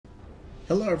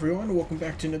Hello everyone, welcome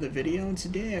back to another video, and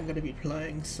today I'm going to be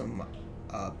playing some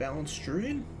balanced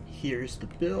druid. Here's the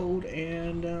build,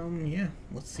 and yeah,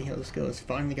 let's see how this goes.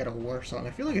 Finally got a war song. I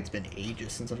feel like it's been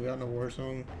ages since I've gotten a war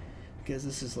song, because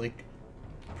this is like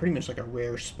pretty much like a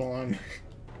rare spawn.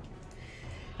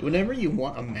 Whenever you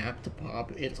want a map to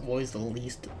pop, it's always the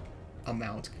least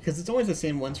amount, because it's always the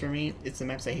same ones for me. It's the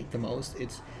maps I hate the most.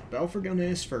 It's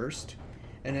Balfragona first,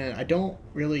 and then I don't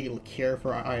really care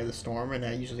for Eye of the Storm, and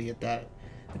I usually get that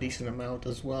a decent amount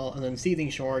as well. And then Seething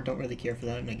Shore, don't really care for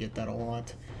that, and I get that a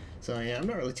lot. So yeah, I'm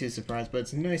not really too surprised, but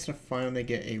it's nice to finally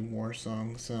get a war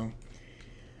song. So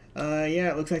yeah,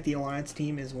 it looks like the Alliance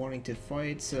team is wanting to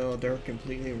fight, so they're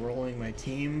completely rolling my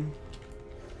team.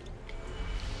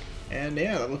 And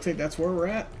yeah, it looks like that's where we're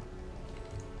at.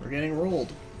 We're getting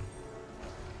rolled.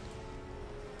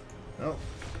 Oh,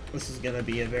 this is gonna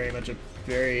be a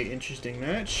very interesting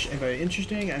match. And by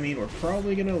interesting, I mean we're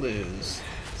probably gonna lose.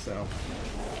 So,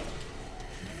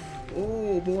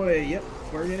 oh boy, yep,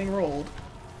 we're getting rolled.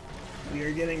 We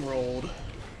are getting rolled.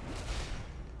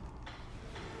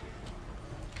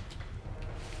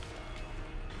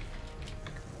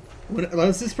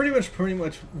 This is pretty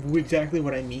much exactly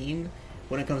what I mean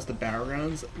when it comes to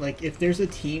battlegrounds. Like, if there's a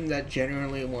team that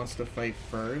generally wants to fight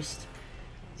first,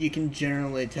 you can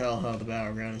generally tell how the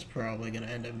battleground is probably going to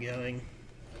end up going.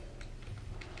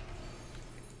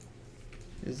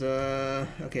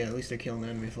 Okay, at least they're killing the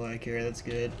enemy flag carrier, that's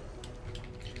good.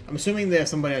 I'm assuming they have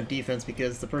somebody on defense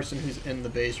because the person who's in the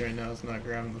base right now is not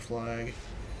grabbing the flag.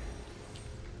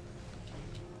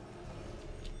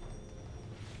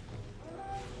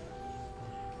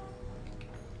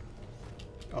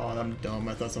 Oh, I'm dumb.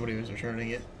 I thought somebody was returning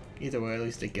it. Either way, at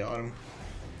least they got him.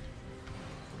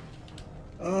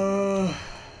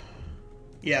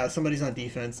 Yeah, somebody's on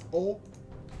defense. Oh!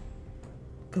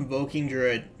 Convoking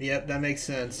Druid. Yep, that makes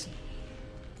sense.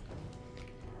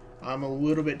 I'm a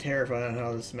little bit terrified on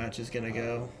how this match is gonna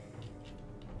go.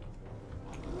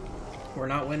 We're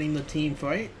not winning the team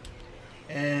fight,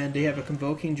 and they have a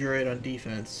Convoking Druid on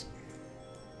defense.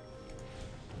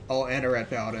 Oh, and a Red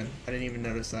Paladin. I didn't even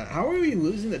notice that. How are we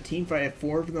losing the team fight if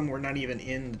 4 of them were not even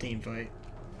in the team fight?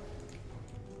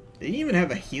 They didn't even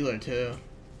have a healer, too.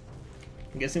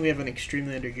 I'm guessing we have an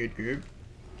extremely undergeared group.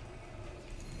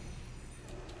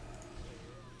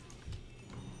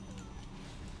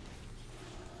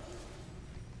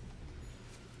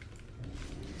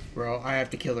 Bro, I have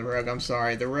to kill the rogue. I'm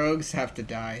sorry. The rogues have to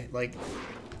die. Like,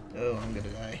 oh, I'm gonna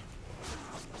die.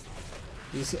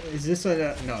 Is this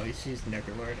a... No, he's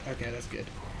Necrolord. Okay, that's good.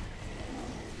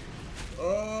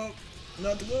 Oh,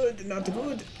 not good, not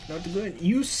good, not good.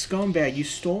 You scumbag, you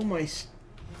stole my...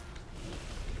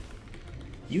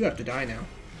 You have to die now.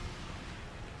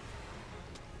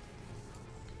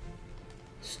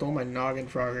 Stole my noggin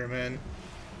frogger, man.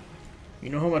 You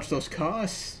know how much those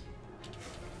cost?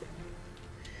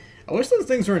 I wish those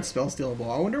things weren't spell stealable.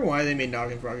 I wonder why they made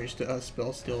noggin froggers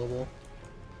spell stealable.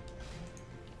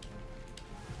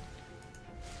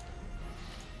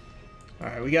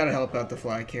 Alright, we gotta help out the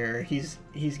flag carrier. He's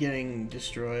getting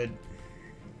destroyed.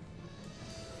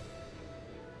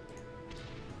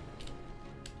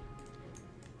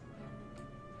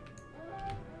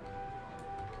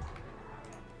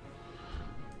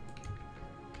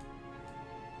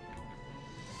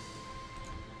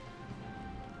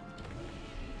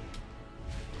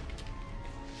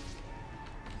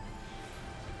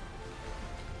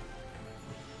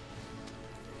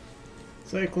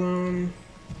 Cyclone.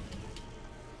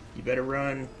 You better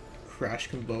run. Crash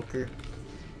Convoker.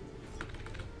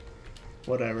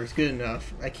 Whatever, it's good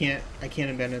enough. I can't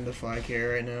abandon the flag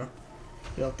carrier right now.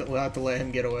 We'll have to let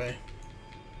him get away.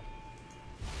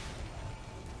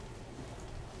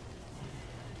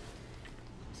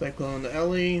 Cyclone the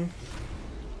Ellie.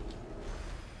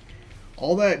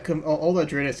 All that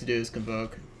Druid has to do is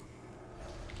convoke.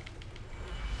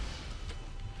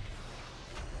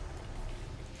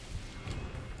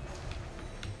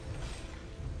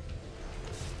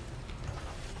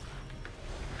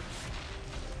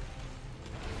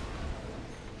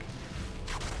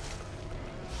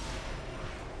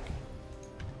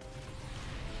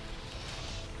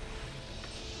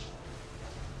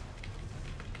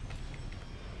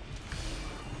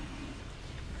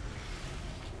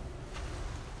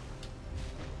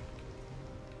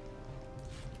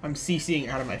 I'm CCing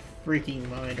out of my freaking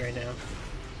mind right now.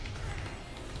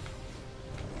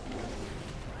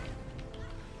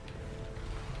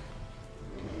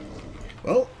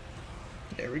 Well,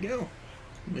 there we go.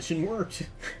 Mission worked.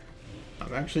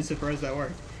 I'm actually surprised that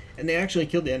worked. And they actually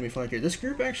killed the enemy flag here. This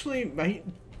group actually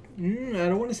I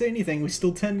don't want to say anything. We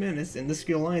still 10 minutes, and this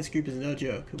alliance group is no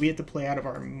joke. We have to play out of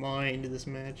our mind this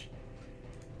match.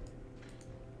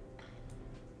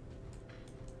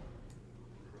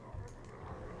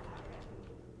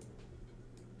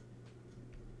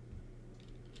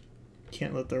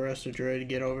 Can't let the rest of druid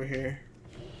get over here.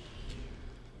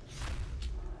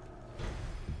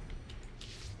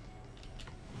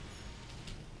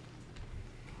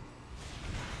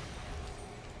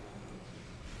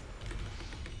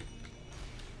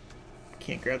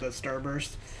 Can't grab that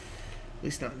starburst. At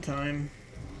least not in time.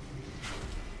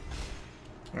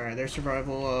 Alright, their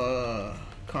survival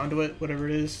conduit, whatever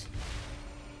it is.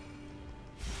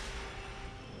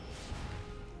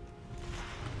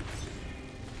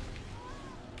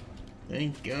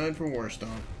 Thank God for Warstomp.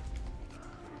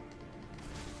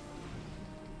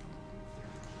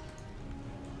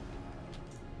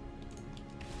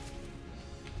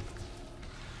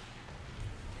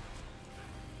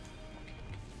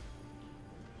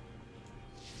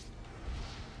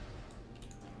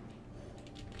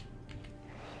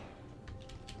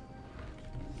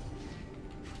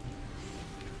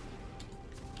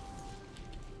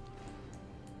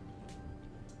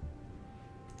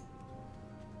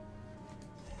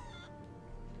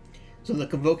 So the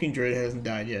Convoking Druid hasn't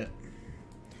died yet.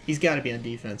 He's got to be on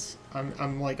defense.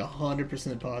 I'm like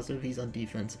 100% positive he's on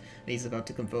defense. And he's about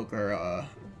to convoke our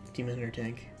Demon Hunter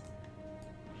tank.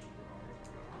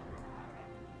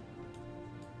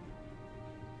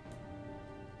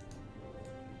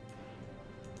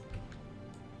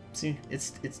 See, it's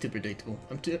too predictable.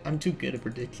 I'm too good at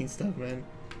predicting stuff, man.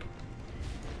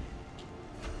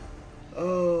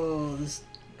 Oh, this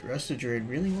Resto Druid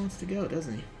really wants to go,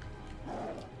 doesn't he?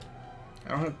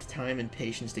 I don't have the time and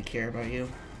patience to care about you.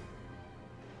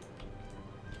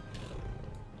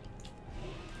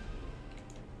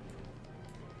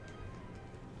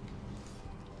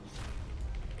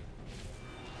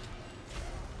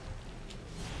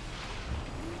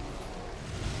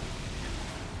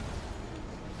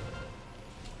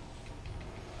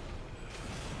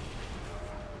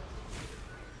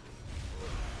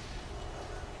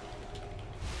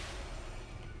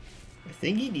 I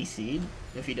think he DC'd.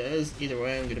 If he does, either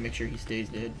way, I'm gonna make sure he stays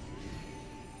dead.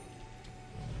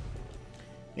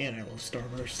 Man, I love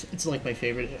Starburst. It's like my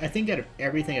favorite. I think out of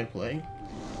everything I play,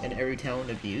 and every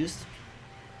talent I've used,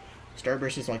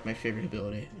 Starburst is like my favorite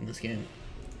ability in this game.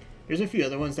 There's a few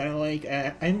other ones that I like.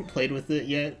 I haven't played with it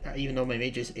yet, even though my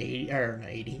mage is 80, or not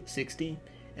 80, 60.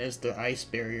 And it's the Ice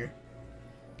Barrier.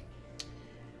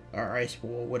 Or Ice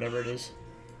Wall, whatever it is.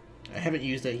 I haven't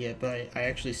used that yet, but I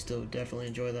actually still definitely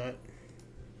enjoy that.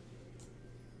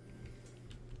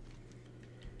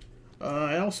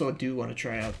 I also do want to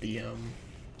try out the, I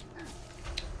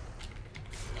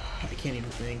can't even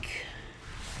think.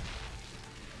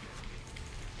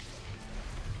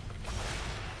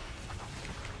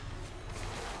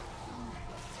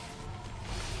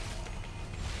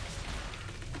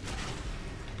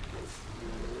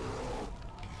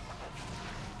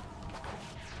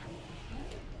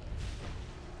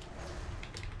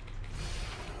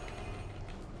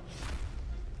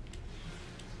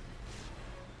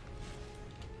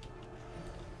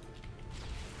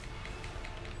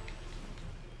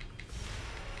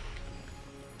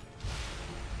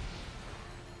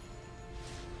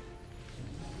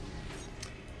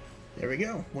 There we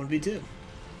go, 1v2.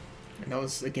 And that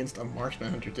was against a marksman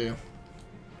hunter too.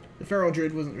 The feral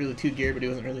druid wasn't really too geared, but he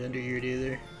wasn't really under-geared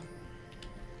either.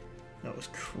 That was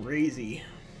crazy.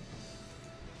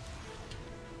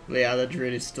 But yeah, that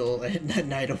druid is still, that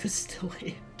night elf is still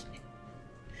AFK.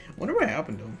 I wonder what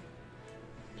happened to him.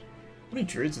 How many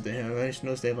druids did they have? I just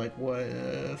noticed they have like, what,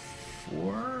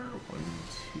 4? 1,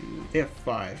 2, they have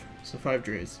 5. So 5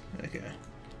 druids, okay.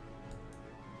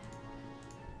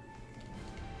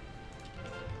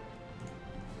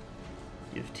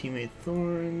 You have teammate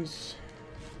Thorns.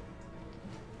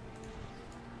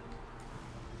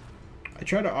 I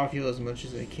try to off-heal as much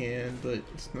as I can, but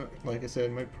it's not, like I said,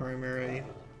 my primary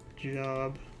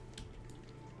job.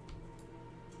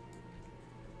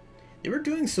 They were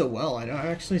doing so well. I'm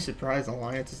actually surprised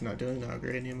Alliance is not doing that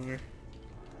great anymore.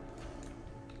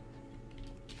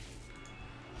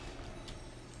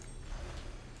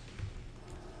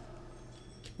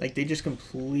 Like, they just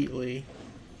completely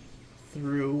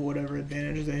through whatever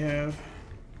advantages they have.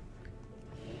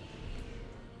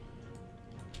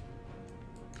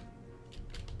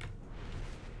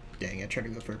 Dang, I tried to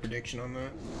go for a prediction on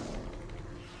that.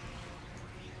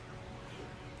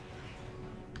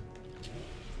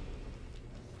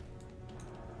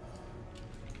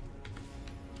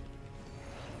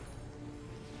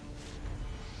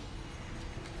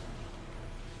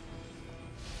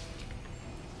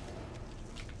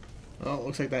 Well, it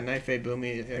looks like that Night Fae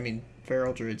Boomy, I mean,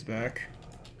 Feral Druid's back.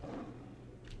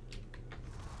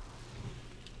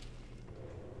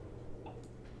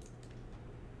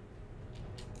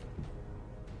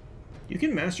 You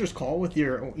can Master's Call with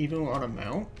your, even on a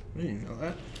mount? I didn't know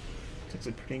that. That's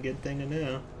a pretty good thing to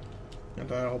know. Not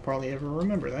that I'll probably ever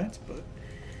remember that, but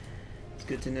it's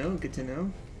good to know, good to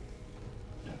know.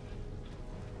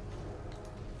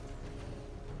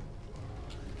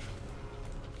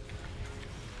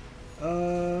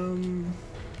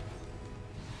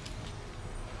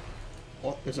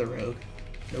 Oh, there's a rogue.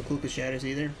 No Cloak of Shadows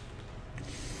either.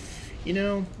 You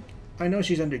know, I know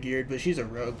she's undergeared, but she's a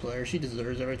rogue player. She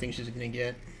deserves everything she's gonna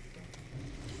get.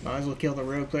 Might as well kill the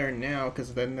rogue player now,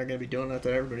 because then they're gonna be doing that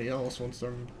to everybody else once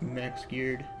they're max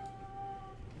geared.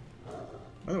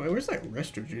 By the way, where's that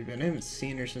Resto Druid been? I haven't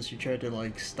seen her since she tried to,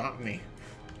 like, stop me.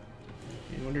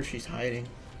 I wonder if she's hiding.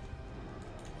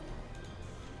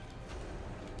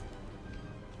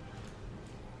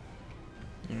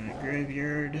 Alright,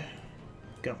 graveyard.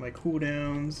 Got my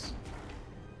cooldowns.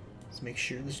 Let's make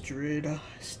sure this druid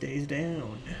stays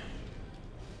down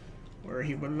where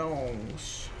he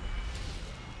belongs.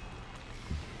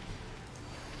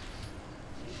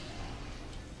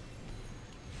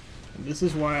 And this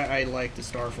is why I like the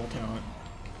Starfall talent.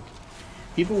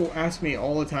 People ask me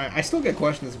all the time, I still get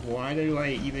questions, why do I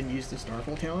even use the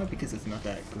Starfall talent? Because it's not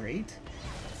that great.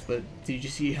 But did you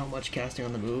see how much casting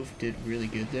on the move did really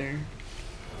good there?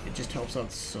 It just helps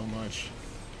out so much.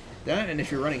 That, and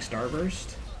if you're running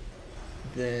Starburst,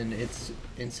 then it's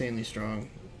insanely strong,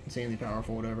 insanely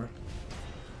powerful, whatever.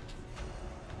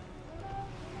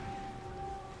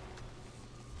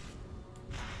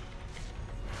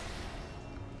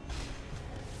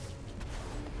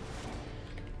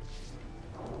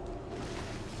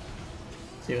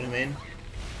 See what I mean?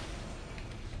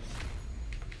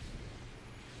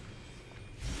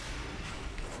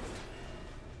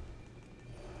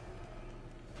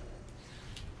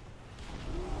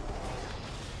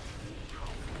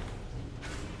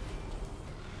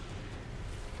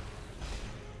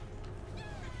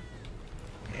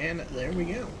 And there we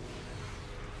go.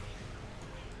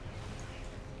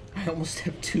 I almost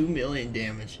have 2 million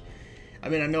damage. I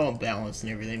mean, I know I'm balanced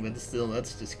and everything, but still,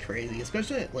 that's just crazy.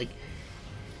 Especially, like,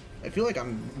 I feel like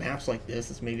on maps like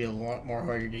this, it's maybe a lot more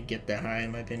harder to get that high,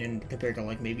 in my opinion, compared to,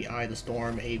 like, maybe Eye of the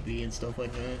Storm, AB, and stuff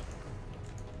like that.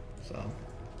 So,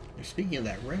 speaking of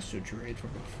that Resto Druid from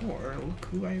before, look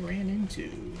who I ran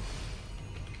into.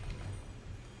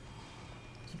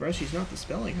 Surprised she's not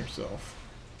dispelling herself.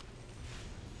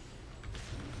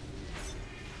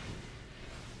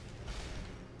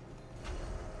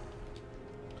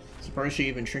 Surprised she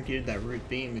even trinketed that root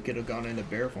beam. We could have gone into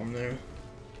bear form there.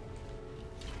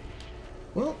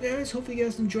 Well, guys, hopefully you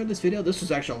guys enjoyed this video. This was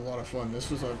actually a lot of fun.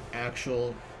 This was an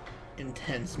actual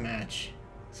intense match.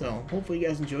 So, hopefully you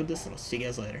guys enjoyed this, and I'll see you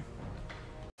guys later.